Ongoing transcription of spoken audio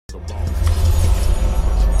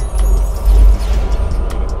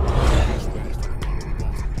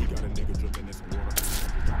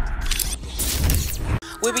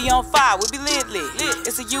be on fire, we be lit.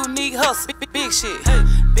 It's a unique hustle, big shit.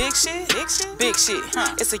 Big shit, big shit, big shit.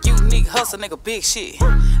 It's a unique hustle, nigga, big shit.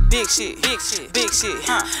 Big shit, big shit, big shit.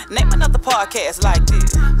 Name another podcast like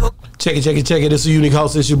this. Check it. This is a unique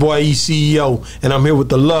hustle. It's your boy E-CEO, and I'm here with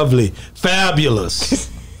the lovely, fabulous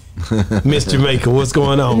Miss Jamaica. What's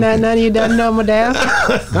going on? None of you done know, madam.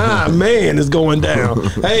 Man, it's going down.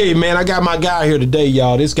 Hey, man, I got my guy here today,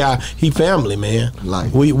 y'all. This guy, he family, man.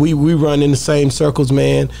 Like we run in the same circles,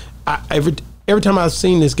 man. Every time I've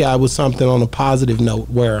seen this guy was something on a positive note,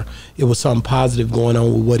 where it was something positive going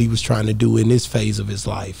on with what he was trying to do in this phase of his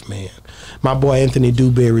life, man. My boy Anthony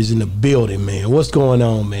Dewberry's in the building, man. What's going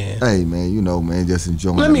on, man? Hey, man, you know, man, just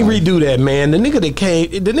enjoying. Let me redo that, man. The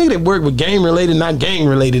nigga that worked with game related, not gang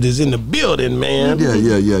related, is in the building, man.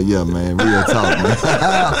 Yeah, man. Real talk,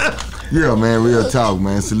 man. Yeah, man, real talk,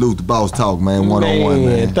 man. Salute the boss talk, man. One-on-one,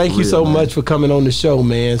 man. Thank you so much for coming on the show,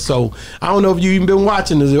 man. So I don't know if you even been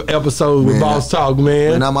watching this episode with Boss Talk,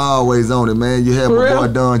 man. And I'm always on it, man. You have my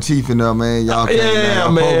boy Don Chief in there, man. Y'all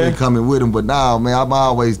came, man. Coming with him, but now, man, I'm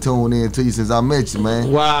always tuned in to you since I met you,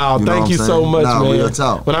 man. Wow, thank you so much, man. Real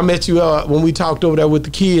talk. When I met you, when we talked over there with the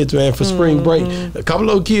kids, man, for spring break, a couple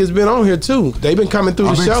of kids been on here too. They've been coming through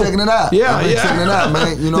the show. I've been checking it out. Checking it out,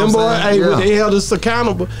 man. You know what I'm saying? They held us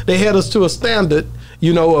accountable. They held us to a standard,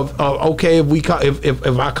 you know, of okay,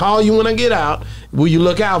 if I call you when I get out, will you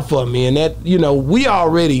look out for me? And that, you know,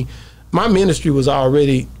 my ministry was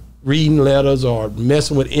already reading letters or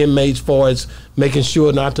messing with inmates for as making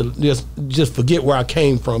sure not to just forget where I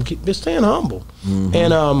came from, just staying humble.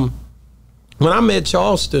 And when I met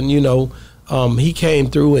Charleston, you know, he came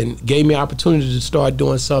through and gave me opportunity to start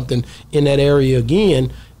doing something in that area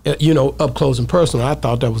again, you know, up close and personal. I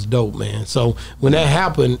thought that was dope, man. So when that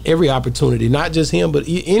happened, every opportunity, not just him, but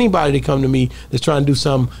anybody that come to me that's trying to do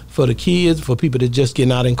something for the kids, for people that just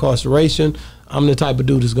getting out of incarceration, I'm the type of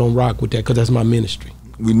dude that's gonna rock with that, because that's my ministry.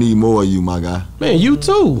 We need more of you, my guy. Man, you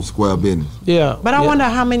too. Square business. Yeah. But I wonder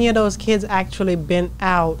how many of those kids actually been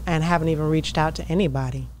out and haven't even reached out to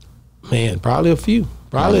anybody. Man, probably a few.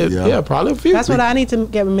 Probably a few. That's what I need to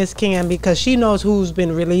get with Miss King, because she knows who's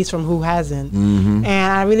been released from who hasn't. And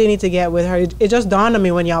I really need to get with her. It just dawned on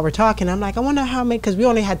me when y'all were talking. I'm like, I wonder how many, because we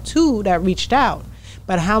only had 2 that reached out,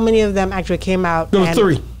 but how many of them actually came out? There was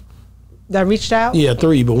 3 that reached out. Yeah,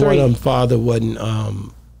 3, but 3. One of them father wasn't.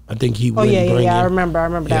 I think he. Oh yeah. I remember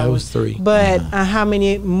that. Yeah, it was 3. But how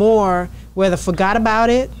many more whether forgot about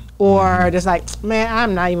it or just like, man,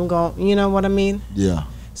 I'm not even going. You know what I mean? Yeah.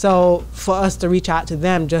 So for us to reach out to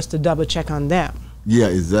them just to double check on them. Yeah,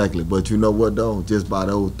 exactly. But you know what though? Just by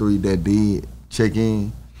those 3 that did check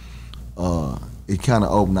in, it kind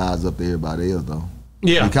of opened eyes up to everybody else though.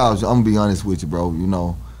 Yeah. Because I'm gonna be honest with you, bro. You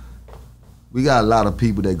know, we got a lot of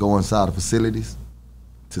people that go inside the facilities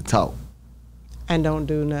to talk and don't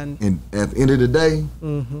do nothing. And at the end of the day,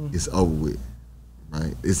 it's over with,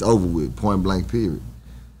 right? It's over with, point blank, period.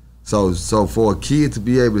 So for a kid to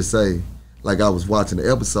be able to say, like I was watching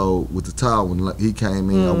the episode with the towel when he came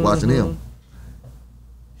in, I'm watching him.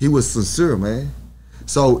 He was sincere, man.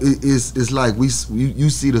 So it's like you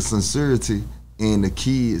see the sincerity in the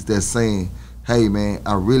kids that's saying, hey man,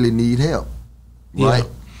 I really need help, right?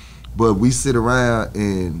 But we sit around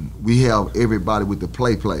and we have everybody with the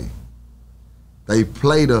play. They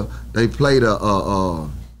play the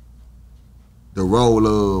role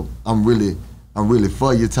of I'm really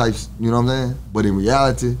for you types, you know what I'm saying? But in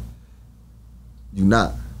reality, you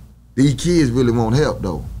not. These kids really want help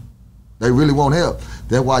though. They really want help.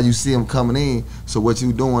 That's why you see them coming in. So what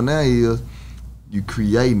you doing now is you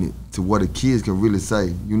creating it to where the kids can really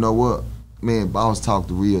say, you know what, man, boss talk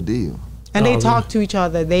the real deal. And they talk to each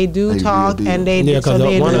other. They talk, really and they so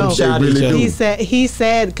they know. He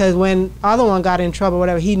said because when other one got in trouble,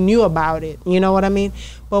 whatever, he knew about it. You know what I mean?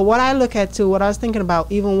 But what I look at too, what I was thinking about,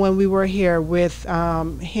 even when we were here with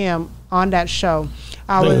him on that show,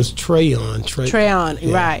 it was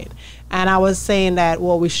Trayon, right? And I was saying that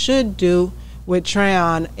what we should do with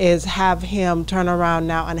Trayon is have him turn around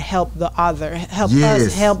now and help us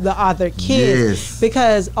help the other kids,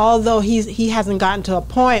 because although he hasn't gotten to a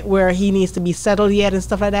point where he needs to be settled yet and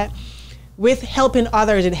stuff like that, with helping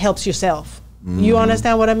others it helps yourself. You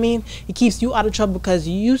understand what I mean? It keeps you out of trouble because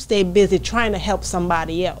you stay busy trying to help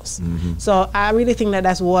somebody else. So I really think that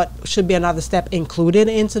that's what should be another step included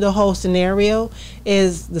into the whole scenario,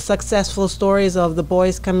 is the successful stories of the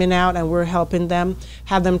boys coming out and we're helping them,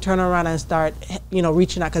 have them turn around and start, you know,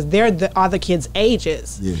 reaching out, because they're the other kids'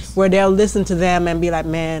 ages, where they'll listen to them and be like,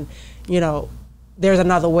 man, you know, there's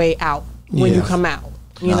another way out when you come out.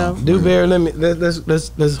 You know, Dewberry,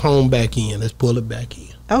 let's home back in. Let's pull it back in.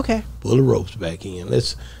 Okay. Pull the ropes back in.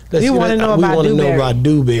 Let's we want to know about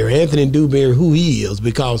Dewberry, Anthony Dewberry, who he is,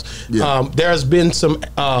 because there's been some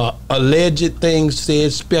alleged things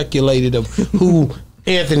said, speculated of who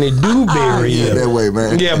Anthony Dewberry is. That way,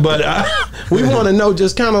 man. Yeah, but we want to know,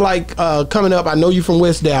 just kind of like coming up. I know you from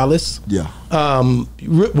West Dallas. Yeah.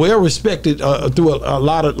 Well respected through a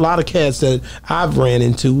lot of cats that I've ran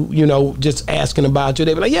into. You know, just asking about you.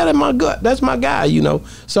 They be like, "Yeah, that's my guy." You know.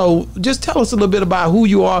 So just tell us a little bit about who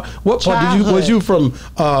you are. What part was you from?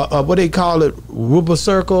 What they call it, Ruber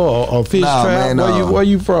Circle or Fish Trap? Man, where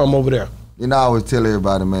you from over there? You know, I always tell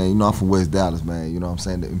everybody, man, you know, I'm from West Dallas, man. You know what I'm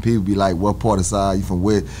saying? And people be like, what part of the side? You from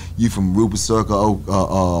where? You from Ruber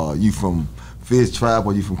Circle? You from Fish Trap,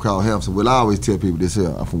 or you from Crowhampton? Well, I always tell people this here,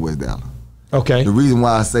 I'm from West Dallas. Okay. The reason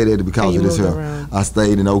why I say that is because of this here. Around. I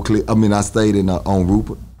stayed in Oak Cliff. I stayed on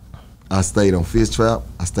Rupert. I stayed on Fish Trap.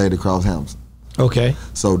 I stayed at Crowhampton. Okay.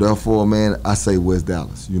 So therefore, man, I say West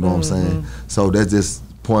Dallas. You know what I'm saying? So that's just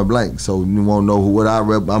point blank. So you won't know what I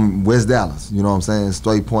rep. I'm West Dallas. You know what I'm saying?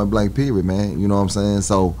 Straight point blank period, man. You know what I'm saying?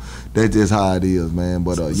 So that's just how it is, man.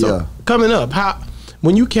 But yeah. Coming up,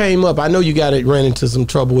 when you came up, I know you ran into some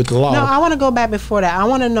trouble with the law. No, I want to go back before that. I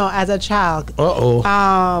want to know, as a child.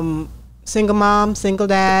 Single mom, single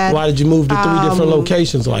dad. Why did you move to 3 different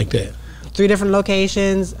locations like that? 3 different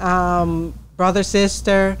locations. Brother,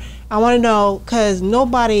 sister. I want to know, because no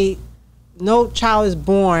child is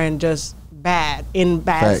born just bad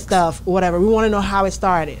Facts. Stuff, whatever. We want to know how it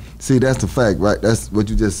started. See, that's the fact, right? That's what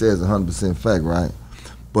you just said is 100% fact, right?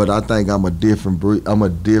 But I think I'm a different breed. I'm a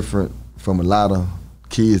different from a lot of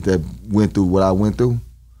kids that went through what I went through,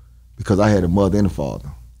 because I had a mother and a father.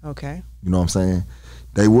 Okay. You know what I'm saying?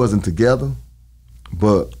 They wasn't together,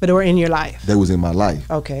 but they were in your life. They was in my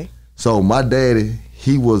life. Okay. So my daddy,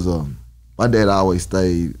 my dad always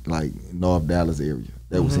stayed like North Dallas area.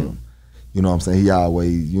 That was him. You know what I'm saying? He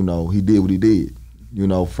always, you know, he did what he did. You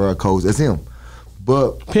know, fur coats, that's him.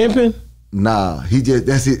 But pimping? Nah, he just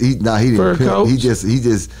that's it. He didn't fur pimp. Coats? He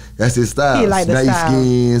just that's his style. He liked the Snake style.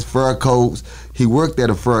 skins, fur coats. He worked at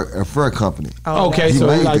a fur company. Oh, okay, he so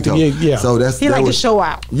he liked to get So he liked to show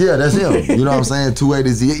out. Yeah, that's him. You know what I'm saying? 2A to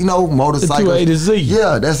Z. You know, motorcycles. 2A to Z.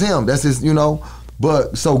 Yeah, that's him. That's his. You know.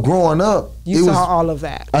 But so growing up, you saw all of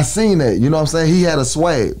that. I seen that. You know what I'm saying? He had a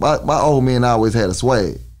swag. My old man always had a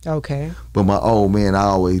swag. Okay. But my old man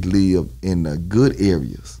always lived in the good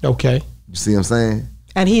areas. Okay. You see what I'm saying?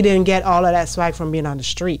 And he didn't get all of that swag from being on the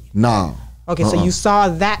street. No. Okay, so you saw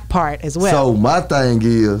that part as well. So my thing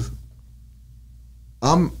is,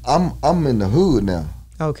 I'm in the hood now.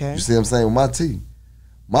 Okay. You see what I'm saying with my T.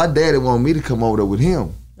 My daddy wanted me to come over there with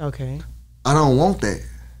him. Okay. I don't want that,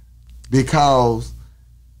 because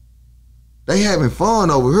they having fun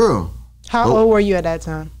over here. How old were you at that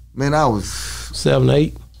time? Man, I was 7,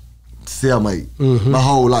 8. 7, 8. My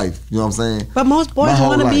whole life. You know what I'm saying? But most boys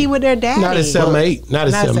want to be with their daddy. Not at 7, 8. Not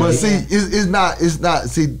at 7, 8. But see, it's not.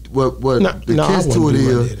 See, what the catch to it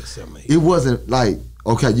is, it wasn't like,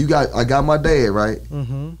 okay, I got my dad, right?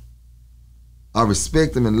 I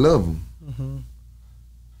respect him and love him.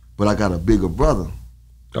 But I got a bigger brother.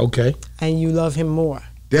 Okay. And you love him more.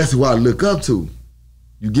 That's who I look up to.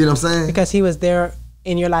 You get what I'm saying? Because he was there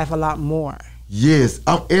in your life a lot more. Yes,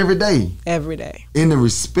 I'm every day. Every day. In the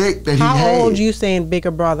respect that he had. How old you saying bigger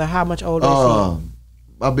brother? How much older is he?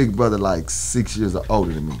 My big brother like 6 years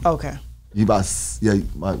older than me. Okay. He about 6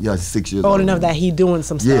 years old enough that he doing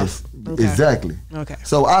some stuff. Yes, okay. Exactly. Okay.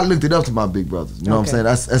 So I looked it up to my big brothers. You know what I'm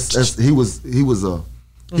saying?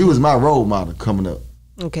 He was my role model coming up.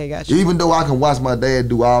 Okay, gotcha. Even though I can watch my dad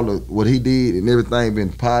do all of what he did and everything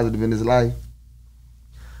been positive in his life,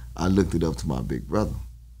 I looked it up to my big brother.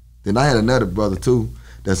 Then I had another brother too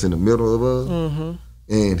that's in the middle of us,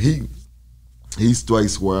 and he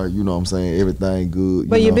straight square. You know what I'm saying? Everything good.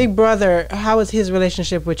 But your big brother, how was his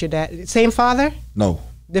relationship with your dad? Same father? No.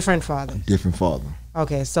 Different father. Different father.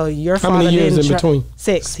 Okay, so your father. How many years in between?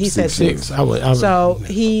 6. He said 6.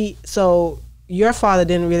 So your father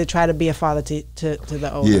didn't really try to be a father to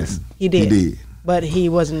the older. Yes, he did. He did. But he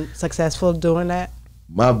wasn't successful doing that.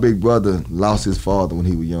 My big brother lost his father when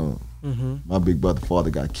he was young. My big brother father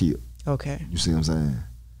got killed. Okay. You see what I'm saying?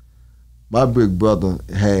 My big brother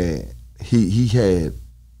he had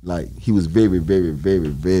like, he was very, very, very,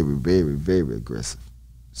 very, very, very aggressive.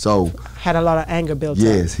 So had a lot of anger built up.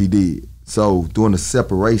 Yes, he did. So during the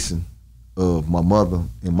separation of my mother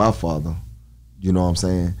and my father, you know what I'm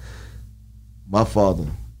saying? My father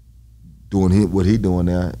doing what he doing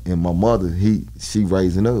now, and my mother, she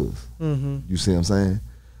raising us. You see what I'm saying?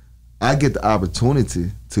 I get the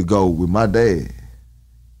opportunity to go with my dad.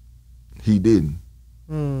 He didn't.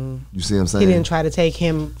 You see what I'm saying? He didn't try to take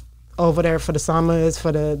him over there for the summers,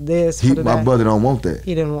 for the this, for the My that. brother don't want that.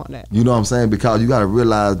 He didn't want that. You know what I'm saying? Because you got to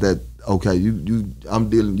realize that, okay, you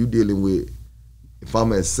dealing with, if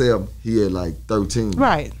I'm at 7, he at like 13.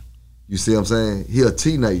 Right. You see what I'm saying? He a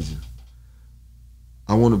teenager.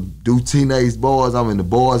 I want to do teenage boys. I'm in the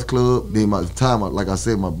boys club. Then by the time, like I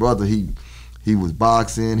said, my brother, he was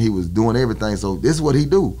boxing. He was doing everything. So this is what he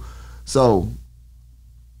do. So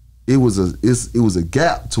it was a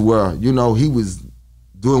gap to where, you know, he was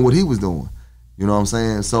doing what he was doing. You know what I'm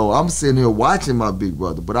saying? So I'm sitting here watching my big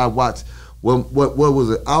brother, but I watched what was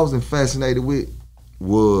it I was fascinated with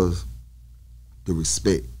was the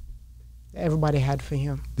respect. Everybody had for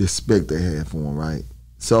him. The respect they had for him, right?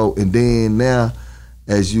 So and then now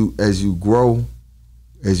as you grow,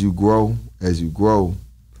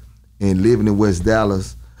 and living in West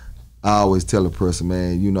Dallas, I always tell a person,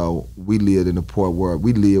 man, you know, we live in a part where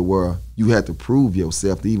you have to prove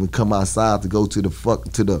yourself to even come outside to go to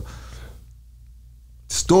the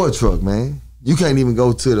store truck, man. You can't even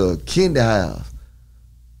go to the kinder house.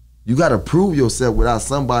 You got to prove yourself without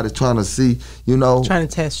somebody trying to see, you know. Trying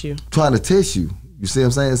to test you. You see what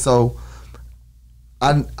I'm saying? So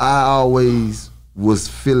I always was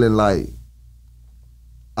feeling like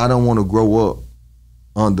I don't want to grow up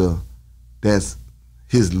under that's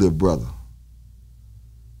his little brother.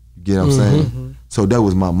 You get what I'm saying? Mm-hmm. So that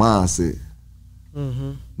was my mindset.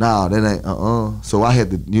 Mm-hmm. Nah, that ain't So I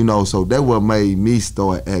had to, you know, so that what made me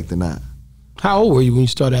start acting out. How old were you when you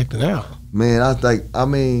started acting out? Man,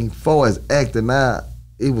 far as acting out,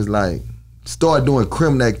 it was like, started doing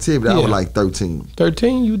criminal activity, I was like 13.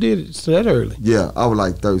 13? You did it so that early? Yeah, I was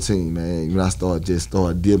like 13, man. When I started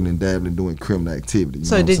dibbling and dabbling doing criminal activity.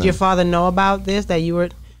 So did your father know about this, that you were...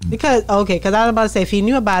 Because I was about to say, if he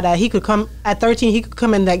knew about that, he could come, at 13, he could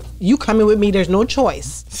come in like, you coming with me, there's no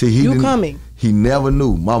choice. See, coming. He never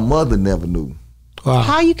knew. My mother never knew. Wow.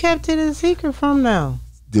 How you kept it a secret from now?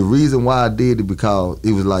 The reason why I did it, because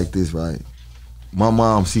it was like this, right? My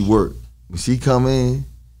mom, she worked. When she come in,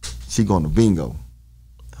 she going to bingo.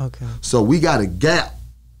 Okay. So we got a gap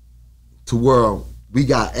to where we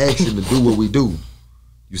got action to do what we do.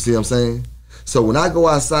 You see what I'm saying? So when I go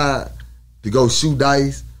outside to go shoot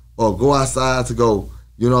dice or go outside to go,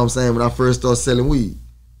 you know what I'm saying, when I first started selling weed,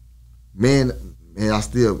 man, I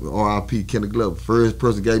still, R.I.P. Kendall Glover, first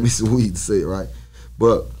person gave me some weed to say it, right?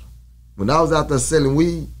 But when I was out there selling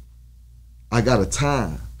weed, I got a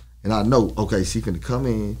time. And I know, okay, she finna come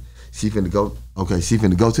in, she finna go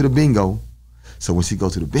to the bingo. So when she go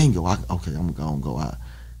to the bingo, I'm gonna go out.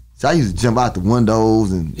 So I used to jump out the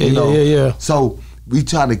windows and, you know. Yeah. So we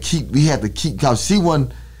had to keep, because she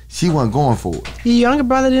wasn't going for it. Your younger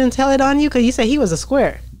brother didn't tell it on you? Because you said he was a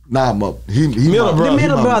square. Nah, he middle brother. The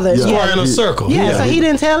middle brother. Yeah. Yeah. Square in a circle. Yeah, so he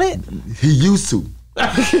didn't tell it? He used to.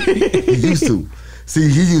 See,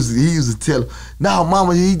 he used to tell her, no,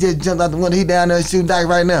 mama, he just jumped out the window, he down there shooting dice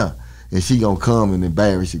right now. And she gonna come and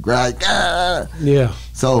embarrass you, right? Yeah.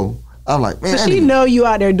 So I'm like, man. So she know you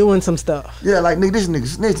out there doing some stuff. Yeah, like, nigga, this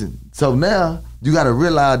nigga snitching. So now, you gotta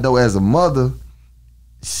realize though, as a mother,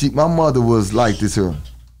 my mother was like this here.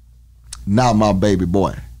 Not my baby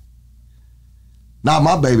boy. Not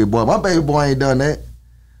my baby boy. My baby boy ain't done that.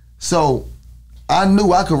 So I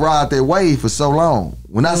knew I could ride that wave for so long.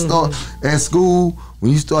 When I start at school,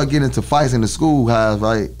 when you start getting into fights in the schoolhouse,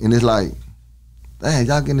 right? And it's like, dang,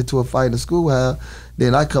 y'all getting into a fight in the schoolhouse.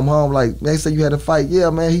 Then I come home like, they say you had a fight. Yeah,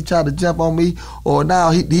 man, he tried to jump on me. Or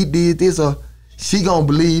now he did this. Or she gonna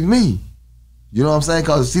believe me. You know what I'm saying?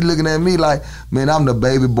 Because she looking at me like, man, I'm the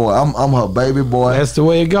baby boy. I'm her baby boy. That's the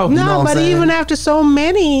way it go. No, you know but even after so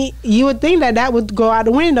many, you would think that would go out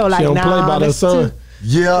the window. Like, she don't play by her son.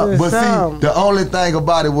 Yeah, but see, the only thing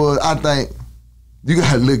about it was, I think, you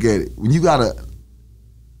gotta look at it. When you gotta,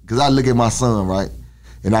 because I look at my son, right?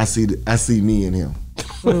 And I see me and him.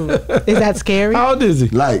 Is that scary? How old is he?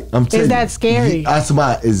 Like, I'm telling you. Is that scary? That's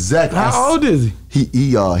my exact. How old is he?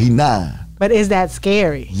 He 9. But is that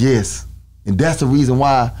scary? Yes. And that's the reason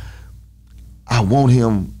why I want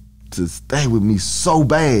him to stay with me so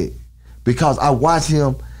bad. Because I watch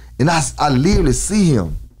him and I literally see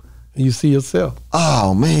him. You see yourself.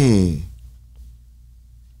 Oh, man.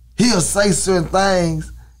 He'll say certain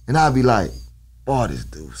things and I'll be like, boy, this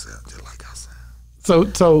dude sounds just like I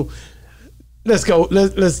sound. So let's go.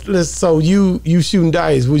 Let's so you shooting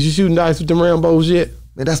dice. Was you shooting dice with them Rambos yet?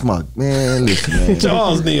 Man, that's my man. Listen, man.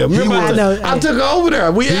 Charles Neal. Remember, I took her over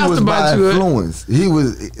there. We asked about you. Influence. He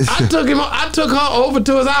was. I took her over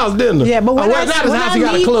to his house, didn't I? Yeah, but when not his house. He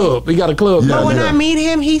got a club. He got a club. But when I meet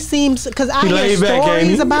him, he seems because I hear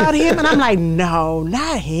stories about him, and I'm like, no,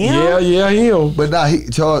 not him. Yeah, him. But now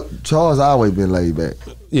Charles always been laid back.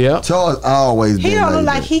 Yeah, Charles always been. He don't look laid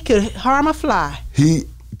like back. he could harm a fly.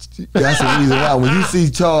 That's the reason why when you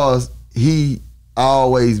see Charles, he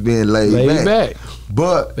always been laid back.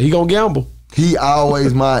 But he gonna gamble. He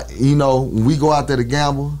always when we go out there to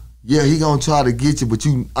gamble, yeah, he gonna try to get you, but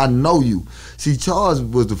I know you. See, Charles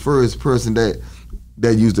was the first person that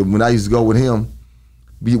used to, when I used to go with him,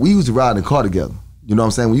 we used to ride in the car together. You know what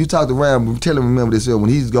I'm saying? When you talked around, tell him, remember this, when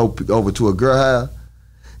he used to go over to a girl house,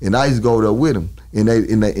 and I used to go there with him, and the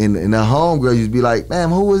homegirl used to be like, "Man,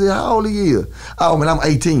 who is it? How old are you?" "Oh, man, I'm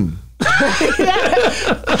 18.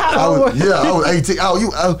 I was 18.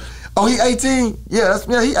 Oh, he 18? Yeah,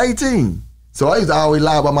 he 18. So I used to always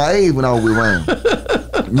lie about my age when I was around.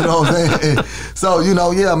 You know what I'm saying? So,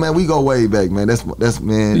 yeah, man, we go way back, man. That's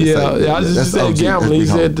man. Yeah, I just said gambling. He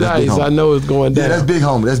said dice. I know it's going down. Yeah, that's big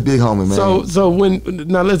homie, man. So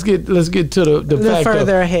let's get to the fact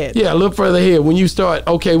further ahead. Yeah, a little further ahead. When you start,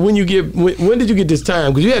 okay, when did you get this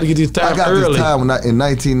time? Because you had to get this time early. I got this time in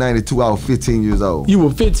 1992. I was 15 years old. You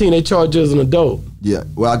were 15. They charged you as an adult. Yeah.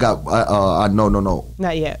 Well, no.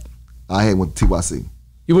 Not yet. I had went to TYC.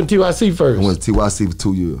 You went to TYC first? I went to TYC for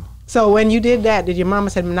 2 years. So when you did that, did your mama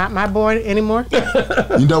say, "Not my boy anymore"?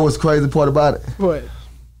 You know what's crazy part about it? What?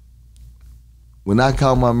 When I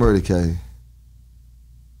caught my murder case.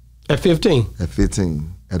 At 15? At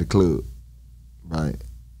 15, at a club, right?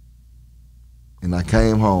 And I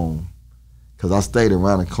came home, because I stayed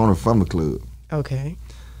around the corner from the club. Okay.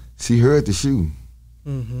 She heard the shooting.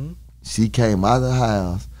 Mm-hmm. She came out of the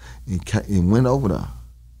house and went over there.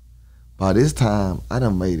 By this time, I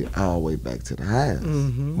done made it all the way back to the house.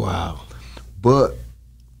 Mm-hmm. Wow. But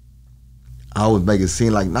I was making it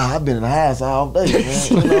seem like, nah, I've been in the house all day, man.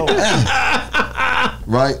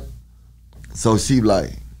 Right? So she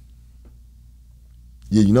like,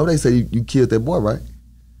 yeah, they say you killed that boy, right?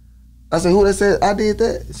 I said, who? They said I did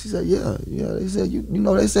that? She said, yeah. They said,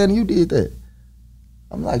 they said you did that.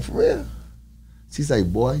 I'm like, for real? She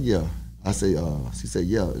said, boy, yeah. I say, she said,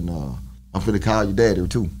 yeah, and I'm finna call your daddy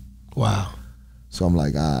too. Wow. So I'm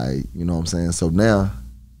like, all right, you know what I'm saying? So now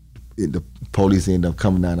the police end up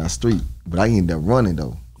coming down our street, but I ended up running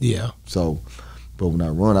though. Yeah. So, but when I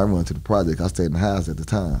run to the project. I stayed in the house at the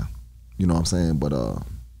time. You know what I'm saying? But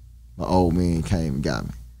my old man came and got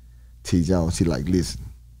me. T. Jones, she like, listen,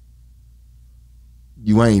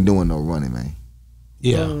 you ain't doing no running, man.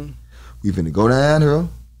 Yeah. We finna go down here.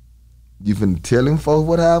 You finna tell them folks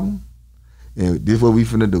what happened, and this what we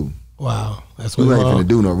finna do. Wow, that's what you ain't finna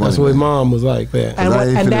do no running. That's what mom was like that.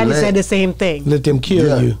 And daddy said the same thing. Let them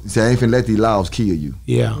kill you. See, I ain't finna let these laws kill you.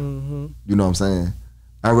 Yeah. Mm-hmm. You know what I'm saying?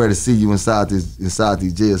 I'd rather see you inside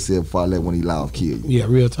these jail cell before I let one of these laws kill you. Yeah,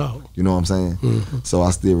 real talk. You know what I'm saying? Mm-hmm. So I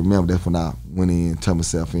still remember that when I went in, turned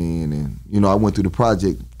myself in, and I went through the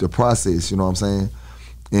process. You know what I'm saying?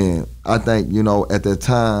 And I think at that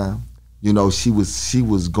time, she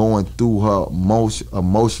was going through her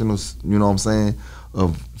emotional. You know what I'm saying?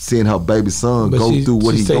 Of seeing her baby son go through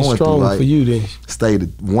what he's going through. Right? For you then. Stayed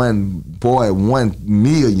at 1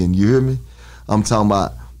 million. You hear me? I'm talking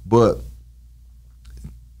about, but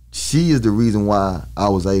she is the reason why I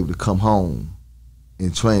was able to come home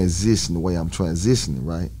and transition the way I'm transitioning,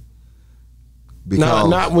 right? Because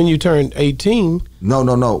not when you turned 18. No.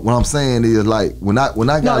 What I'm saying is like when I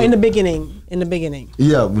got in the beginning.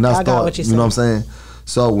 Yeah, when I started, got what you know what I'm saying?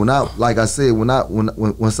 So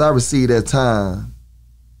once I received that time.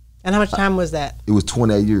 And how much time was that? It was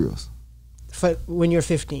 28 years. For when you're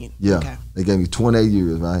 15? Yeah. Okay. They gave me 28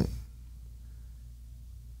 years, right?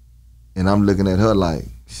 And I'm looking at her like,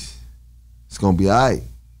 it's gonna be all right.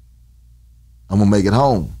 I'm gonna make it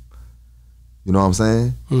home. You know what I'm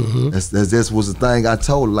saying? Mm-hmm. That was the thing I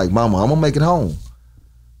told her, like, mama, I'm gonna make it home.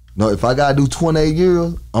 No, if I gotta do 28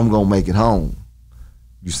 years, I'm gonna make it home.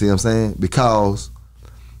 You see what I'm saying? Because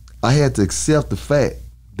I had to accept the fact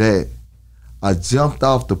that I jumped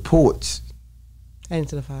off the porch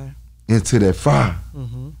into the fire. Into that fire.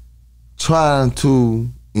 Mm-hmm. Trying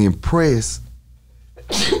to impress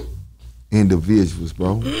individuals,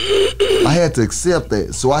 bro. I had to accept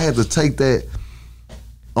that. So I had to take that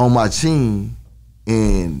on my chin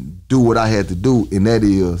and do what I had to do, and that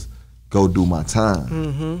is go do my time.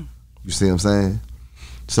 Mm-hmm. You see what I'm saying?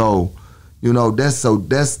 So,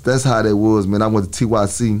 that's how that was, man. I went to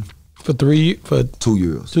TYC for 2 years. 2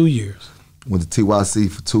 years. 2 years. Went to TYC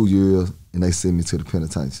for 2 years, and they sent me to the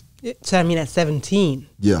penitentiary. So I mean, at 17.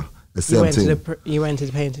 Yeah, at 17. You went to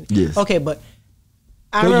the painting. Yes. Okay, but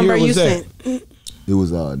I What remember year you was saying. It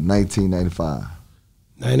was 1995.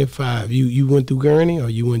 95. You went through Gurney or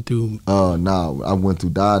you went through? No, I went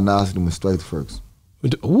through diagnostic and went straight to Ferguson.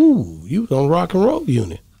 Ooh, you was on rock and roll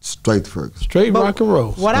unit. Straight to Ferguson. Straight rock and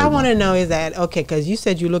roll. What I want to know is that, okay, because you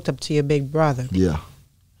said you looked up to your big brother. Yeah.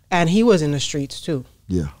 And he was in the streets too.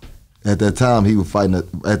 Yeah. At that time, he was fighting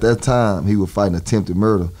attempted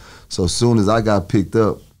murder. So as soon as I got picked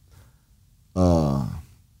up,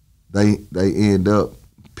 they end up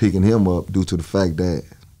picking him up due to the fact that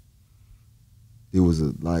it was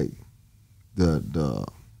the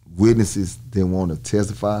witnesses didn't want to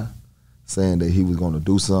testify, saying that he was going to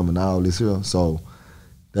do something and all this here. So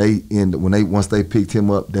once they picked him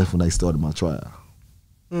up, that's when they started my trial.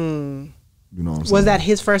 Mm. You know what I'm saying? Was that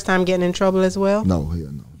his first time getting in trouble as well? No, hell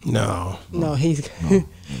no. No, he's. No.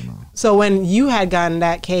 So when you had gotten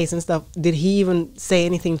that case and stuff, did he even say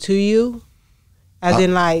anything to you? As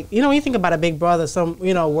in, like, when you think about a big brother, some,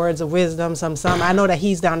 words of wisdom, some. I know that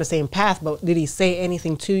he's down the same path, but did he say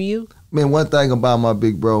anything to you? Man, one thing about my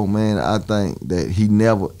big bro, man, I think that he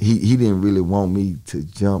didn't really want me to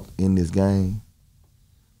jump in this game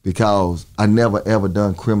because I never ever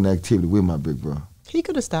done criminal activity with my big bro. He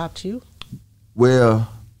could have stopped you. Well,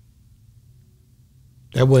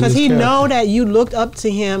 because he know that you looked up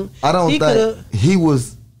to him. I don't think he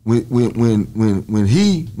was when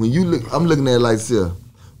you look. I'm looking at it like this.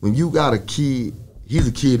 When you got a kid, he's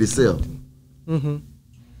a kid himself, mm-hmm.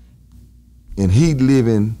 and he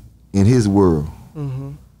living in his world,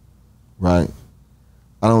 mm-hmm. right?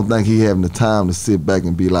 I don't think he having the time to sit back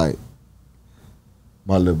and be like,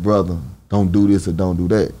 my little brother, don't do this or don't do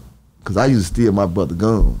that. Because I used to steal my brother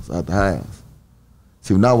guns out the house.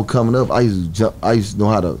 See, when I was coming up, I used to know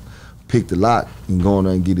how to pick the lock and go in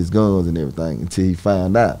there and get his guns and everything until he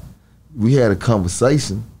found out. We had a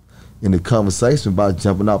conversation, and the conversation about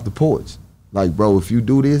jumping off the porch. Like, bro, if you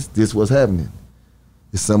do this, this what's happening.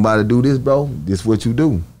 If somebody do this, bro, this what you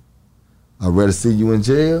do. I'd rather see you in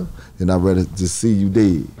jail than I'd rather just see you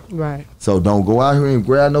dead. Right. So don't go out here and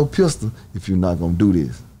grab no pistol if you're not gonna do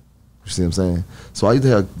this. You see what I'm saying? So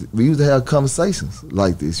we used to have conversations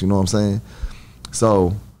like this, you know what I'm saying?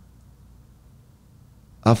 So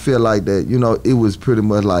I feel like that, it was pretty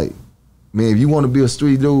much like, man, if you want to be a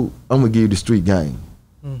street dude, I'm gonna give you the street game.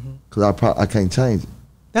 Mm-hmm. Cause I can't change it.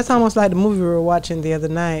 That's almost like the movie we were watching the other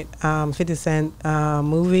night, 50 Cent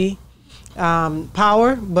movie,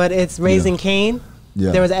 Power, but it's Raising Cain.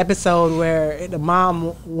 Yeah. There was an episode where the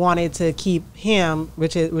mom wanted to keep him,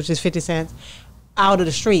 which is 50 Cent, out of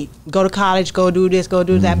the street. Go to college, go do this, go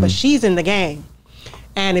do that, Mm-hmm. but she's in the game.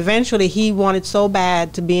 And eventually he wanted so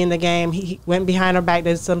bad to be in the game, he went behind her back,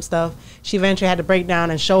 did some stuff. She eventually had to break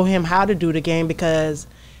down and show him how to do the game because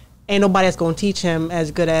ain't nobody that's going to teach him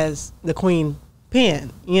as good as the Queen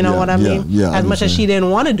Pen. You know what I mean? Yeah, as much as she didn't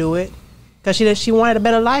want to do it, because she wanted a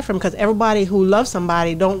better life for him, because everybody who loves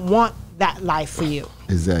somebody don't want that life for you.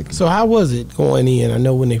 Exactly. So how was it going in? I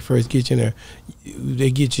know when they first get you in there,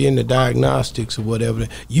 they get you in the diagnostics or whatever.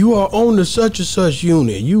 You are on the such and such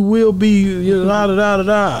unit. You will be da da da da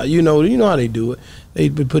da. You know how they do it. They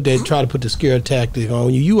try to put the scare tactic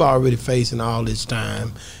on you. You already facing all this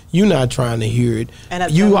time. You're not trying to hear it.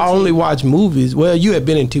 And you only watch movies. Well, you had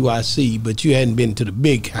been in TYC, but you hadn't been to the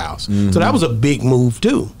big house. Mm-hmm. So that was a big move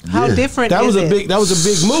too. How different that is was it? That was a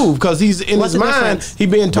big move because he's in What's his the mind. difference? He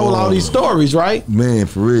being told all these stories, right? Man,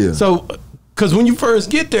 for real. So, because when you first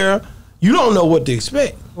get there, you don't know what to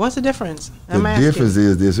expect. What's the difference? The difference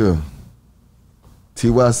is this here.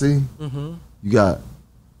 TYC, you got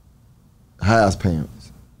house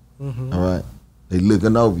parents. All right, they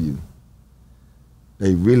looking over you.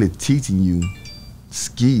 They really teaching you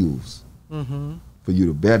skills for you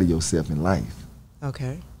to better yourself in life.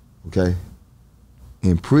 Okay. Okay.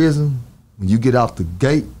 In prison, when you get out the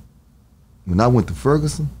gate, when I went to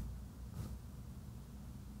Ferguson,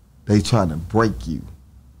 they trying to break you.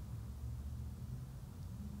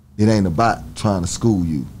 It ain't about trying to school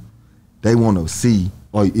you. They want to see,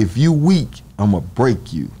 or if you weak, I'm going to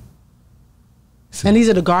break you. And these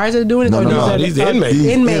are the guards that are doing it? No, these are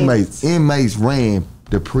inmates. Inmates ran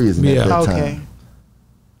the prison at that time.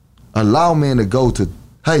 Allow men to go to,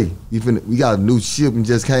 hey, we got a new ship and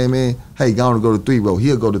just came in. Hey, go on and go to 3-row.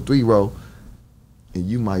 He'll go to 3-row, and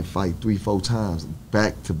you might fight 3-4 times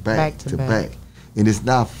back to back to back. And it's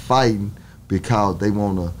not fighting because they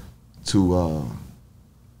want to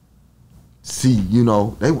see,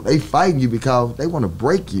 they fighting you because they want to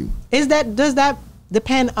break you. Does that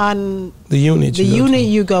depend on the unit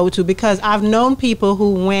you go to, because I've known people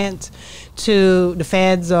who went to the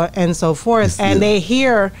feds and so forth, and they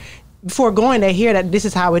hear before going, they hear that this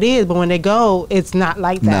is how it is, but when they go, it's not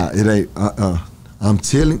like that. Nah, it ain't. I'm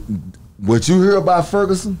telling, what you hear about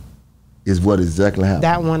Ferguson is what exactly happened.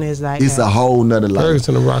 That one is like it's a whole nother life.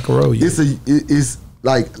 Ferguson and Rock and Roll. Yeah. It's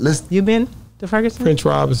like You been to Ferguson? Prince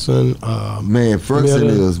Robinson. Man, Ferguson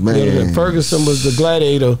is man. Ferguson was the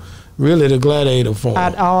gladiator. Really, the gladiator form.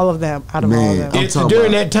 Out of all of them.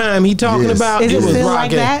 During that time, he talking about is it was still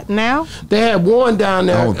like that now? They had one down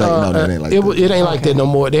there. I don't think that ain't like that. It ain't like that no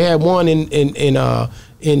more. They had one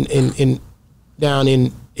in down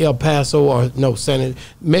in El Paso or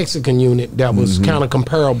Mexican unit that was kind of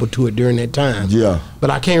comparable to it during that time. Yeah, but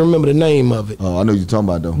I can't remember the name of it. Oh, I know you're talking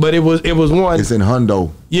about though. But it was one. It's in Hundo.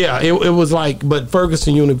 Yeah, it was like, but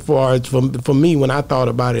Ferguson unit for me when I thought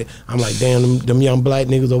about it, I'm like, damn, them young black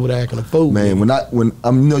niggas over there acting a fool. Man,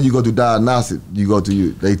 when you go to diagnostic, they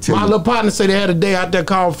tell my you. little partner say they had a day out there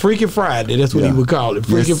called Freaky Friday. That's what he would call it,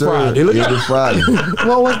 Freaky Friday. Freaky Friday.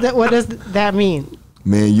 What does that mean?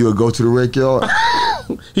 Man, you'll go to the rec yard.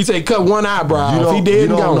 He said cut one eyebrow. If he dead,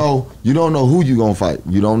 you don't know who you gonna fight.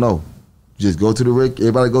 You don't know. Just go to the rec.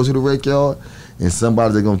 Everybody go to the rec yard, and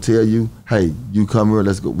somebody's gonna tell you, "Hey, you come here.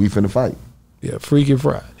 Let's go. We finna fight." Yeah, Freaky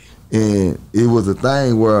Friday. And it was a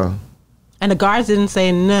thing where. And the guards didn't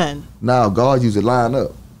say none. Now guards used to line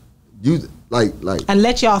up. You like. And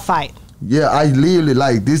let y'all fight. Yeah, I literally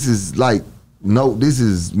like. This is like. No, this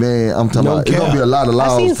is man. I'm talking about. It's gonna be a lot of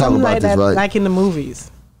laws talking about like this, right? Like in the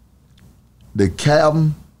movies. The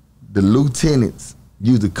captain, the lieutenants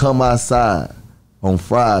used to come outside on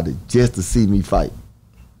Friday just to see me fight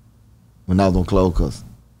when I was on closed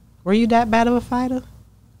custody. Were you that bad of a fighter?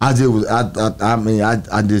 I just was.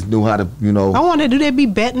 I just knew how to. I wonder, do they be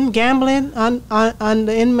betting, gambling on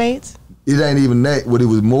the inmates? It ain't even that. What it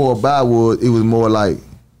was more about was it was more like.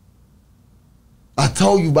 I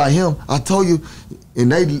told you about him. I told you,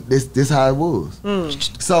 and this how it was.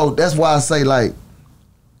 So that's why I say like.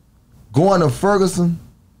 Going to Ferguson,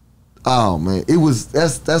 oh man, it was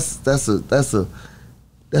that's a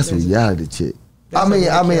reality check.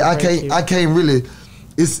 I can't really.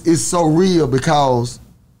 It's so real because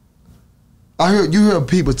you hear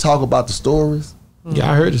people talk about the stories.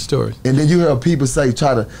 Yeah, I heard the stories. And then you hear people say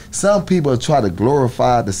some people try to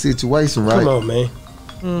glorify the situation, right? Come on, man.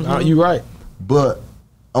 You right. But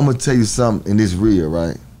I'm gonna tell you something, and it's real,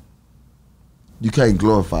 right? You can't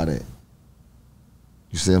glorify that.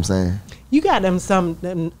 You see what I'm saying? You got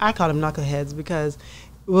I call them knuckleheads because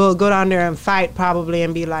we'll go down there and fight probably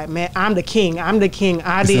and be like, man, I'm the king. I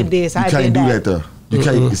did this. I did that. You can't do that though. You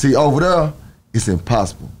can't. See, over there, it's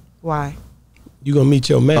impossible. Why? You gonna meet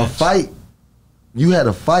your match. A fight. You had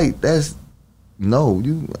a fight. Man,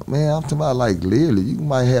 I'm talking about like literally, you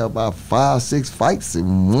might have about 5-6 fights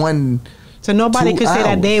in one. So nobody could say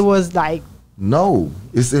that day was like. No,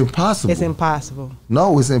 it's impossible. It's impossible.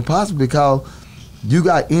 No, it's impossible because you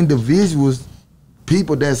got individuals,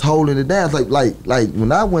 people that's holding it down. Like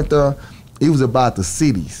when I went there, it was about the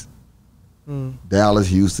cities, Dallas,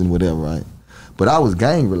 Houston, whatever, right? But I was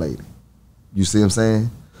gang related. You see what I'm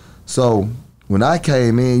saying? So when I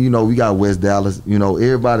came in, we got West Dallas,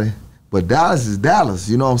 everybody. But Dallas is Dallas,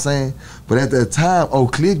 you know what I'm saying? But at that time,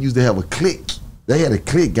 Oak Cliff used to have a clique. They had a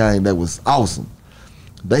clique gang that was awesome.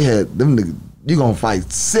 They had them niggas. You gonna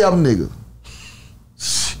fight 7 niggas.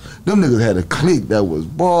 Them niggas had a clique that was,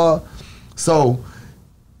 boy. So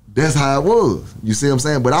that's how it was. You see what I'm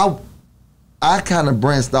saying? But I kind of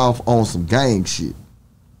branched off on some gang shit.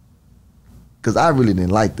 Cause I really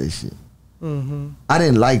didn't like that shit. I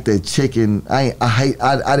didn't like that chicken. I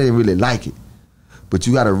didn't really like it. But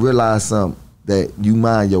you gotta realize something, that you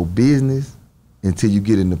mind your business until you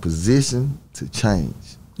get in the position to change.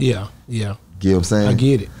 Yeah. Get what I'm saying? I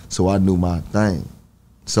get it. So I knew my thing.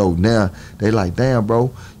 So now they like, damn,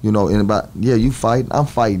 bro, you fighting. I'm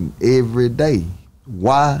fighting every day.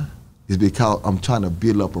 Why? It's because I'm trying to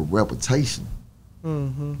build up a reputation.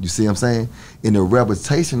 You see what I'm saying? And the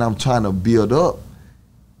reputation I'm trying to build up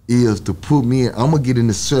is to put me in. I'm gonna get in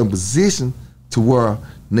a certain position to where,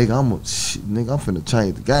 nigga, I'm finna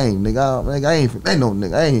change the game.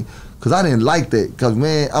 I ain't, cause I didn't like that. Cause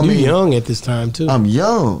man, you young at this time too. I'm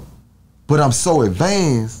young, but I'm so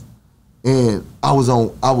advanced. And I was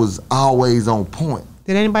always on point.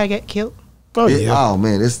 Did anybody get killed? Oh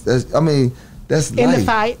man, that's in life. The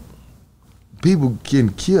fight. People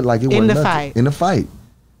getting killed like it wasn't nothing. Fight. In the fight,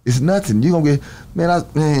 it's nothing. You gonna get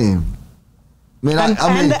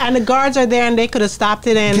and the guards are there and they could have stopped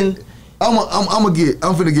it. And I'm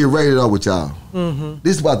finna get rated up with y'all.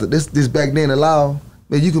 This back then in law,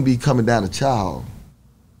 man, you can be coming down to child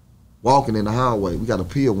walking in the hallway. We got a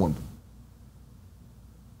pill one.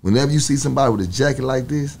 Whenever you see somebody with a jacket like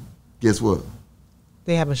this, guess what?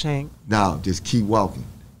 They have a shank. Now, just keep walking.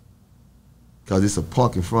 Because it's a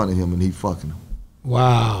punk in front of him and he fucking him.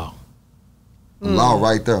 Wow. The law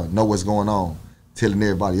right there, know what's going on, telling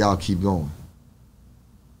everybody, y'all keep going.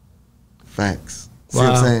 Facts. See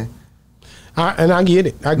what I'm saying? I get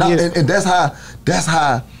it. I get it. And that's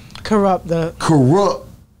how corrupt the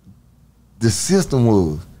system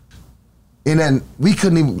was. And then we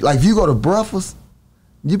couldn't even, like, if you go to breakfast,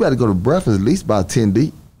 you better go to breakfast at least about 10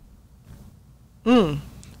 deep. Man,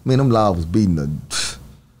 them laws was beating the,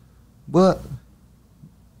 but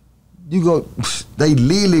you go, they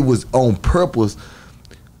literally was on purpose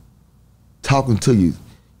talking to you.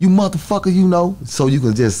 You motherfucker, you know, so you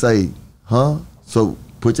can just say, huh? So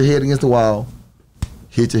put your head against the wall,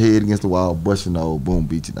 hit your head against the wall, bust your nose, boom,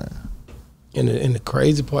 beat you down. And the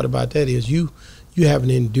crazy part about that is you having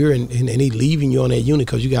enduring and he leaving you on that unit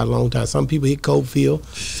because you got a long time. Some people hit Cofield,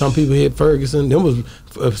 some people hit Ferguson. There was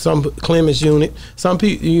some Clemens unit. Some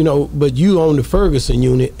people, you know, but you on the Ferguson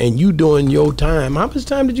unit and you doing your time. How much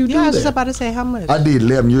time did you do that? Yeah, I was just about to say how much. I did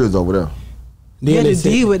 11 years over there. You had to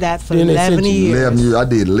deal with that for 11 years. 11 years. I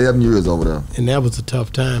did 11 years over there. And that was a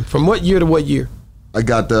tough time. From what year to what year? I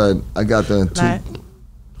got there in I got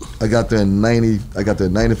there in 90. I got there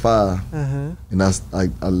in 95, and I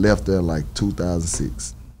left there like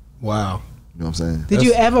 2006. Wow. You know what I'm saying? Did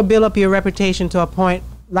you ever build up your reputation to a point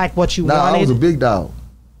like what you wanted? I was a big dog.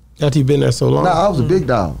 After you been there so long? I was a big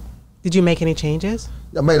dog. Did you make any changes?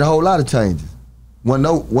 I made a whole lot of changes. When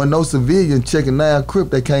no civilian checking 9 Crip,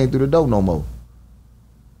 they came through the door no more.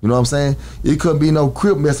 You know what I'm saying? It couldn't be no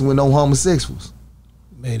Crip messing with no homosexuals.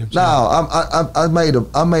 Made no, I made a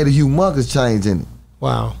humongous change in it.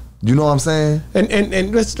 Wow. You know what I'm saying?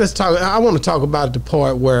 And let's talk. I want to talk about the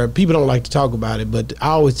part where people don't like to talk about it, but I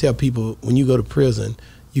always tell people when you go to prison,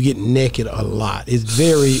 you get naked a lot. It's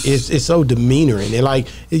it's so demeanoring. And like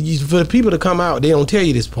for the people to come out, they don't tell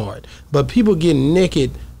you this part, but people get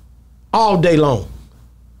naked all day long.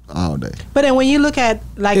 All day. But then when you look at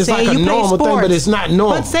like it's say like a you normal play sports, thing, but it's not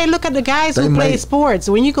normal. But say look at the guys who play sports.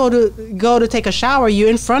 When you go to take a shower, you're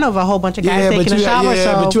in front of a whole bunch of guys taking a shower.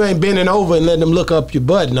 Yeah, but you ain't bending over and letting them look up your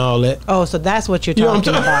butt and all that. Oh, so that's what you're talking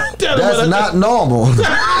about. That's not normal.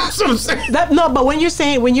 That's what I'm saying. No, but when you're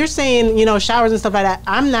saying you know showers and stuff like that,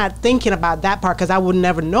 I'm not thinking about that part because I would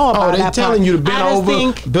never know about that part. Oh, they telling you to bend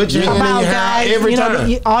over, put your hand in your hair every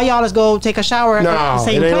time. All y'all is go take a shower at the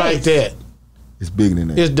same place. No, it ain't like that. It's bigger than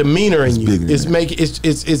that. It's demeanor in you.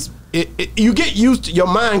 You get used to, your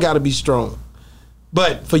mind got to be strong.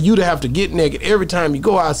 But for you to have to get naked every time you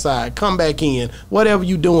go outside, come back in, whatever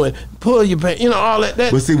you doing, pull your pants, you know, all that.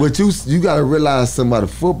 But see, what you got to realize something about a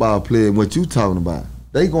football player and what you talking about.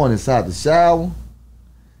 They going inside the shower.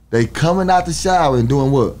 They coming out the shower and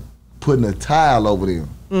doing what? Putting a towel over them.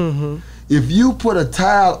 Mm-hmm. If you put a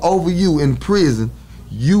towel over you in prison,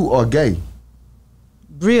 you are gay.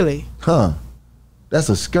 Really? Huh. That's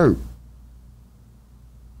a skirt.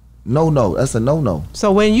 No, that's a no.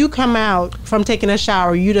 So when you come out from taking a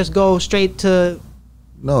shower, you just go straight to...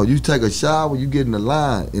 No, you take a shower, you get in the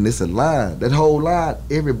line, and it's a line. That whole line,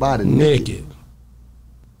 everybody naked.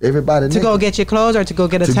 Everybody naked. To go get your clothes or to go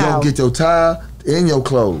get a towel? To go get your towel and your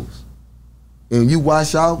clothes. And you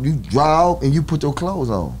wash out, you dry off, and you put your clothes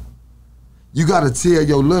on. You got to tell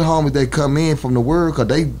your little homies that come in from the world because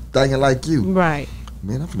they thinking like you. Right.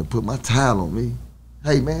 Man, I'm finna put my towel on me.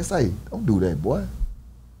 Hey, man, say, don't do that, boy.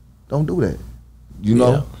 Don't do that. You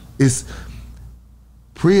know, it's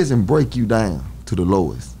prison break you down to the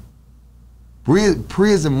lowest.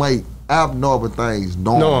 Prison make abnormal things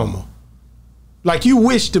normal. Like you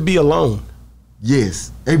wish to be alone.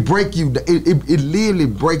 Yes, it break you. It literally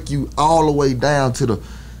break you all the way down to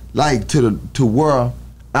to where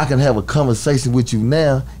I can have a conversation with you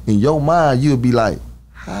now. In your mind, you'll be like,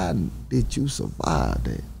 how did you survive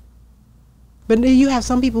that? But then you have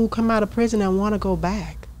some people who come out of prison and want to go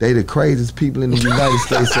back. They the craziest people in the United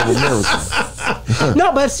States of America.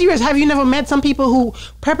 No, but serious, have you never met some people who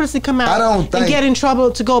purposely come out and get in trouble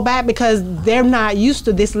to go back because they're not used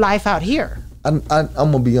to this life out here? I'm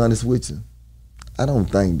gonna be honest with you. I don't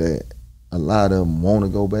think that a lot of them want to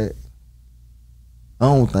go back. I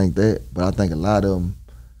don't think that, but I think a lot of them,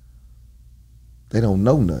 they don't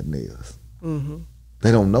know nothing else. Mm-hmm.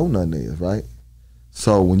 They don't know nothing else, right?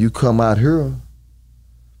 So when you come out here,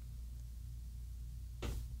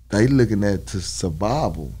 they looking at to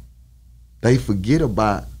survival. They forget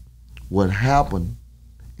about what happened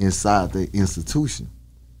inside the institution.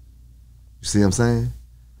 You see what I'm saying?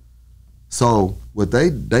 So what they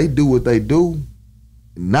do what they do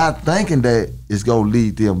not thinking that it's gonna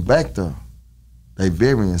lead them back there. They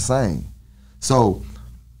very insane. So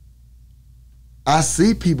I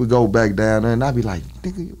see people go back down there and I be like,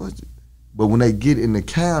 nigga, what? But when they get in the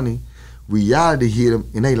county, reality hit them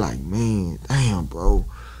and they like, man, damn, bro.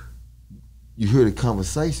 You hear the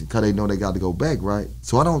conversation because they know they got to go back, right?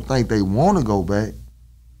 So I don't think they want to go back.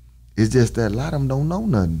 It's just that a lot of them don't know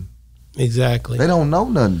nothing. Exactly. They don't know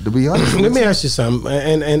nothing, to be honest. Let me ask you something,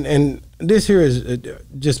 and this here is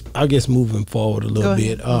just, I guess, moving forward a little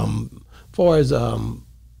bit. Far as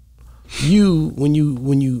you, when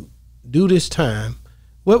you do this time,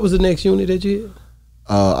 what was the next unit that you hit?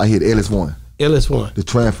 I hit LS1. LS1. The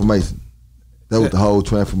transformation. That was the whole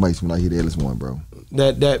transformation when I hit LS1, bro.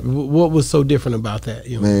 What was so different about that?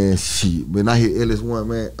 You know? Man, shit. When I hit LS1,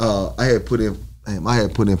 man, I had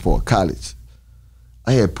put in for a college.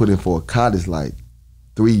 I had put in for a college like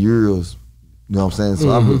 3 years. You know what I'm saying? So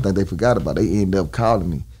I really think they forgot about it. They ended up calling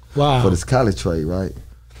me for this college trade, right?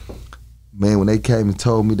 Man, when they came and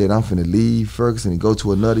told me that I'm finna leave Ferguson and go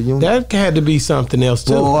to another unit. That had to be something else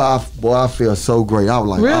too. Boy, I felt so great. I was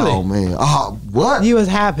like, really? Oh man, what? You was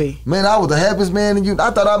happy. Man, I was the happiest man in unit.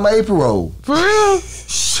 I thought I made parole. For real?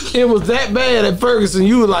 It was that bad at Ferguson.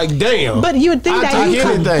 You were like, damn. But you would think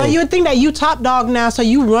you would think that you top dog now, so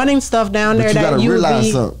you running stuff down there that you would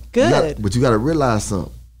be good. But you gotta realize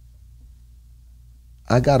something.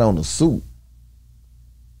 I got on a suit.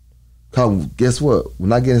 Cause guess what?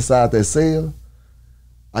 When I get inside that cell,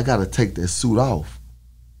 I gotta take that suit off.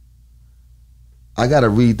 I gotta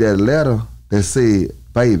read that letter that said,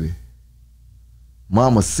 baby,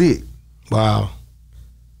 mama sick. Wow.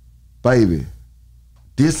 Baby,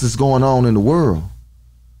 this is going on in the world.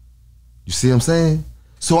 You see what I'm saying?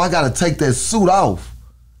 So I gotta take that suit off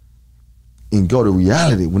and go to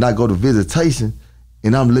reality. When I go to visitation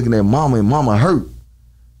and I'm looking at mama and mama hurt.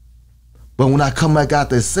 But when I come back out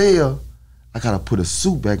that cell, I gotta put a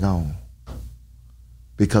suit back on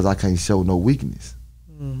because I can't show no weakness.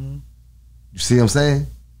 Mm-hmm. You see what I'm saying?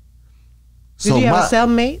 Did you have a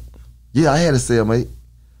cellmate? Yeah, I had a cellmate.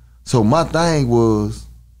 So my thing was,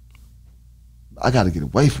 I gotta get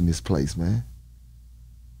away from this place, man.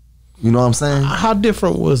 You know what I'm saying? How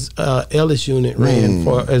different was Ellis unit ran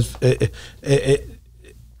for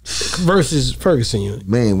versus Ferguson unit?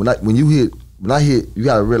 Man, when I hit, you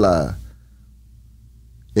gotta realize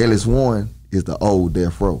LS1 is the old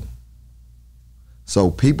death row. So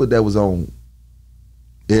people that was on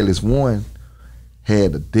LS1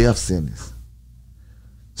 had a death sentence.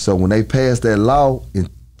 So when they passed that law and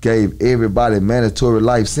gave everybody mandatory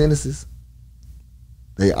life sentences,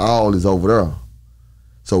 they all is over there.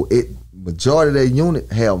 So majority of that unit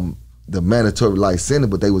had the mandatory life sentence,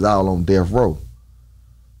 but they was all on death row.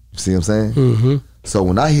 You see what I'm saying? Mm-hmm. So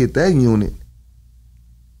when I hit that unit,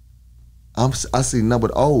 I see nothing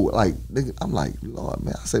but old, like, nigga, I'm like, Lord,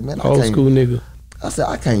 man. I said, man, old school nigga. I said,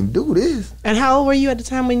 I can't do this. And how old were you at the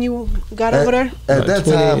time when you got over there? At that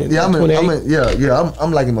time,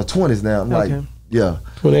 I'm like in my 20s now. I'm like,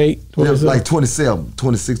 28, 27. Like 27,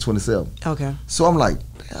 26, 27. Okay. So I'm like,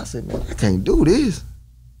 I said, man, I can't do this.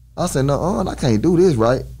 I said, no, I can't do this,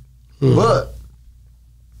 right? Mm-hmm. But,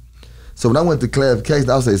 so when I went to clarification,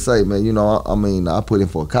 I would say, man, you know, I put in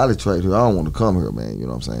for a college trade here. I don't want to come here, man. You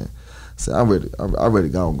know what I'm saying? So I'm ready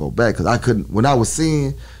to go and go back because I couldn't. When I was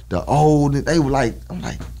seeing the old, they were like, I'm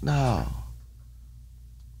like, nah.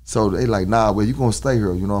 So they like, nah, well, you gonna stay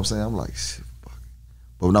here? You know what I'm saying? I'm like, shit, fuck it.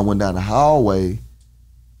 But when I went down the hallway,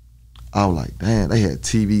 I was like, damn, they had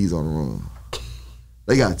TVs on the run.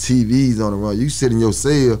 They got TVs on the run. You sit in your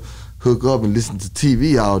cell, hook up and listen to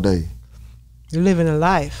TV all day. You're living a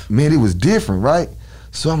life. Man, it was different, right?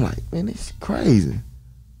 So I'm like, man, this crazy.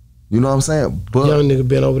 You know what I'm saying? But young nigga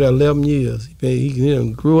been over there 11 years.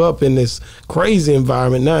 He grew up in this crazy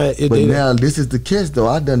environment. Now, now this is the catch though.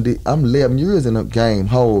 I'm 11 years in the game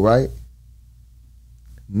whole, right?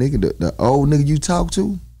 Nigga, the old nigga you talk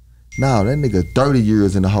to, nah, that nigga 30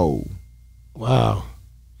 years in the hole. Wow.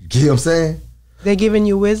 You get what I'm saying? They giving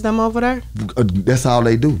you wisdom over there? That's all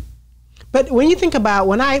they do. But when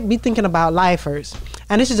I be thinking about lifers,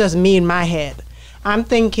 and this is just me in my head, I'm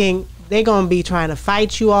thinking they're going to be trying to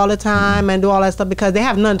fight you all the time and do all that stuff because they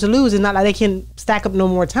have nothing to lose. It's not like they can stack up no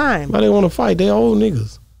more time. Why they want to fight? They old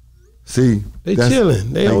niggas. See, they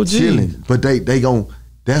chilling. They OG. Chilling. But they gon'.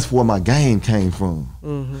 That's where my game came from.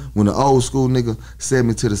 Mm-hmm. When the old school nigga set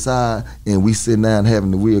me to the side and we sitting down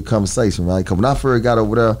having the weird conversation, right? Because when I first got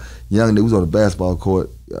over there, young nigga was on the basketball court,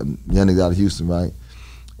 young nigga out of Houston, right?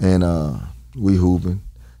 And we hooping.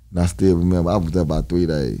 And I still remember I was there about 3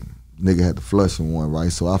 days. Nigga had to flush in one,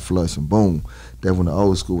 right? So I flush and boom. That's when the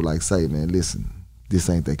old school like say, man, listen, this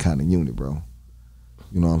ain't that kind of unit, bro.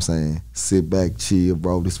 You know what I'm saying? Sit back, chill,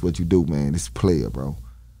 bro. This is what you do, man. This player, bro.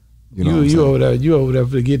 You know you over there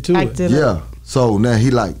to get to it. Yeah. So now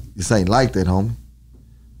he like, this ain't like that, homie.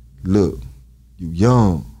 Look, you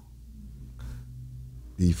young.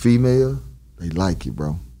 These female, they like you,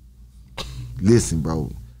 bro. Listen,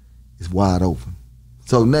 bro, it's wide open.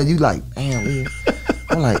 So now you like, damn, man.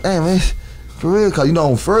 I'm like, damn, man, for real, cause you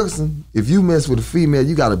know on Ferguson, if you mess with a female,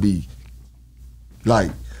 you gotta be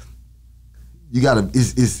like,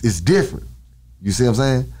 it's different. You see what I'm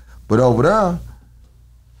saying? But over there,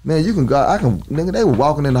 man, you can go. Nigga, they were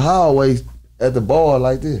walking in the hallways at the bar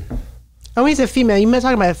like this. Oh, when you said female, you meant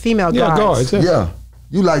talking about female guards. Yeah.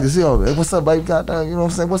 You like to see all that. Hey, what's up, baby? Goddamn, you know what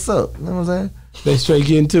I'm saying? What's up? You know what I'm saying? They straight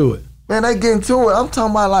get into it. Man, they get into it. I'm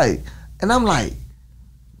talking about like, and I'm like,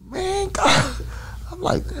 man, God. I'm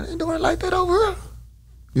like, man, they doing it like that over here.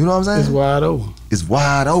 You know what I'm saying? It's wide open. It's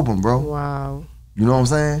wide open, bro. Wow. You know what I'm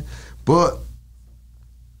saying? But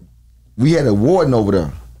we had a warden over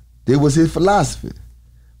there. That was his philosophy.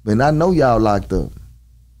 Man, I know y'all locked up.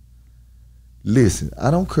 Listen,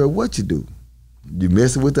 I don't care what you do. You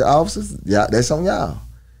messing with the officers, yeah, that's on y'all.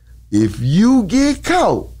 If you get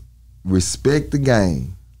caught, respect the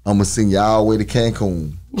game. I'm gonna send y'all all the way to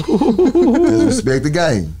Cancun. Just respect the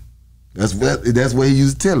game. That's what he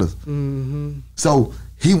used to tell us. Mm-hmm. So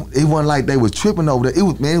it wasn't like they was tripping over there.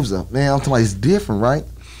 I'm talking about it's different, right?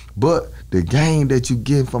 But the game that you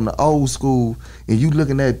get from the old school, and you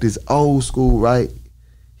looking at this old school, right?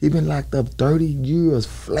 He been locked up 30 years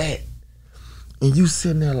flat. And you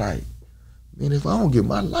sitting there like, man, if I don't get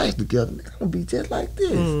my life together, I'm gonna be just like this.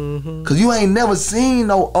 Mm-hmm. Cause you ain't never seen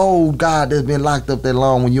no old guy that's been locked up that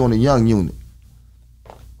long when you on a young unit.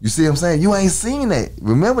 You see what I'm saying? You ain't seen that.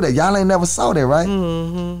 Remember that. Y'all ain't never saw that, right?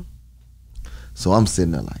 Mm-hmm. So I'm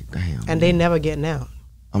sitting there like, damn. And man, they never getting out.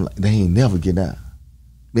 I'm like, they ain't never getting out.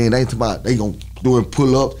 Man, they ain't talking about, they gonna do it,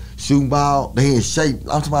 pull up, shooting ball, they in shape.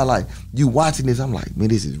 I'm talking about like, you watching this, I'm like, man,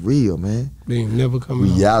 this is real, man. They ain't never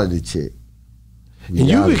coming Reality check. And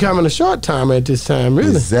you becoming a short timer at this time,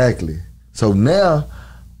 really. Exactly. So now,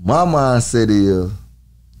 my mindset is,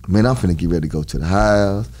 man, I'm finna get ready to go to the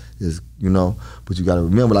house. You know, but you gotta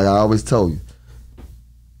remember, like I always told you,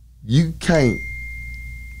 you can't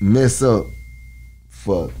mess up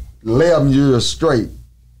for 11 years straight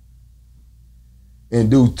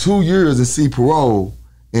and do 2 years and see parole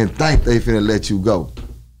and think they finna let you go.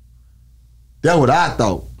 That's what I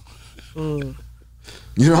thought. Mm.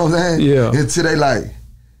 You know what I'm saying? Yeah. Until they like,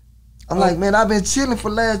 I'm like, man, I've been chilling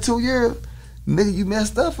for the last 2 years. Nigga, you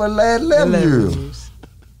messed up for the last 11 years.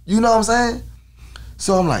 You know what I'm saying?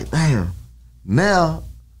 So I'm like, damn. Now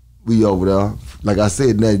we over there. Like I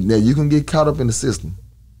said, now you can get caught up in the system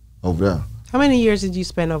over there. How many years did you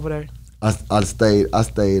spend over there? I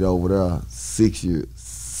stayed over there 6 years.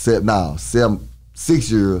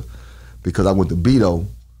 6 years because I went to Beto.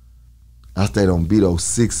 I stayed on Beto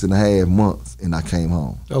 6.5 months and I came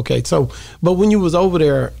home. Okay, so but when you was over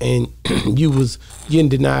there and you was getting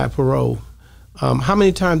denied parole, how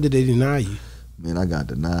many times did they deny you? Man, I got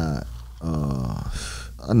denied.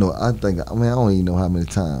 I don't even know how many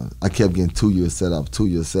times. I kept getting 2 years set off, 2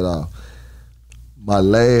 years set off. My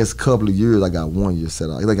last couple of years, I got 1 year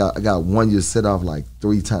set off. I got 1 year set off like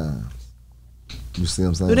 3 times. You see what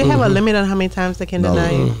I'm saying? Do they have a limit on how many times they can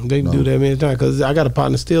deny you? They do that many times because I got a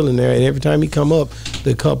partner still in there, and every time he come up,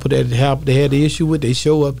 the couple that they had the issue with, they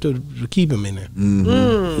show up to keep him in there. Mm-hmm.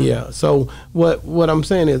 Mm. Yeah. So what I'm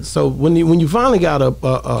saying is, so when you finally got a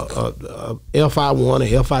F-I-1 or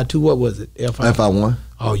F-I-2, what was it? F-I-1.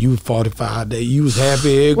 Oh, you was 45 days. You was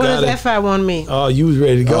happy. What does F-I-1 mean? Oh, you was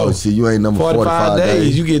ready to go. Oh, see, you ain't number 45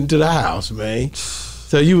 days. You get into the house, man.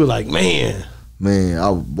 So you were like, man. Man,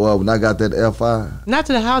 when I got that F.I. Not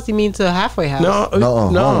to the house, you mean to a halfway house? No,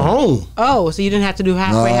 home. Oh, so you didn't have to do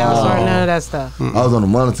halfway house or none of that stuff? Mm-mm. I was on a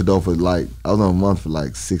monitor though for like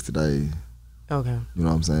 60 days. Okay. You know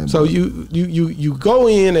what I'm saying? So you go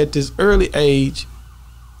in at this early age,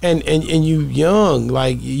 and you young,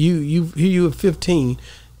 like you were 15,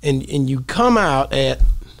 and you come out at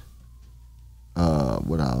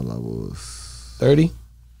what I was 30,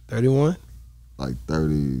 31. Like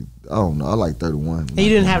 30, I don't know. I like 31. And you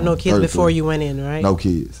didn't have no kids 33. Before you went in, right? No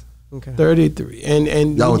kids. Okay. 33.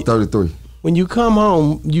 And y'all was 33. When you come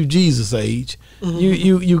home, you Jesus age.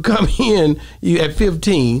 Mm-hmm. You come in, you at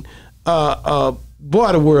 15.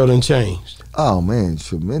 Boy, the world done changed. Oh man,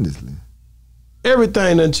 tremendously.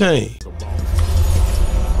 Everything done changed.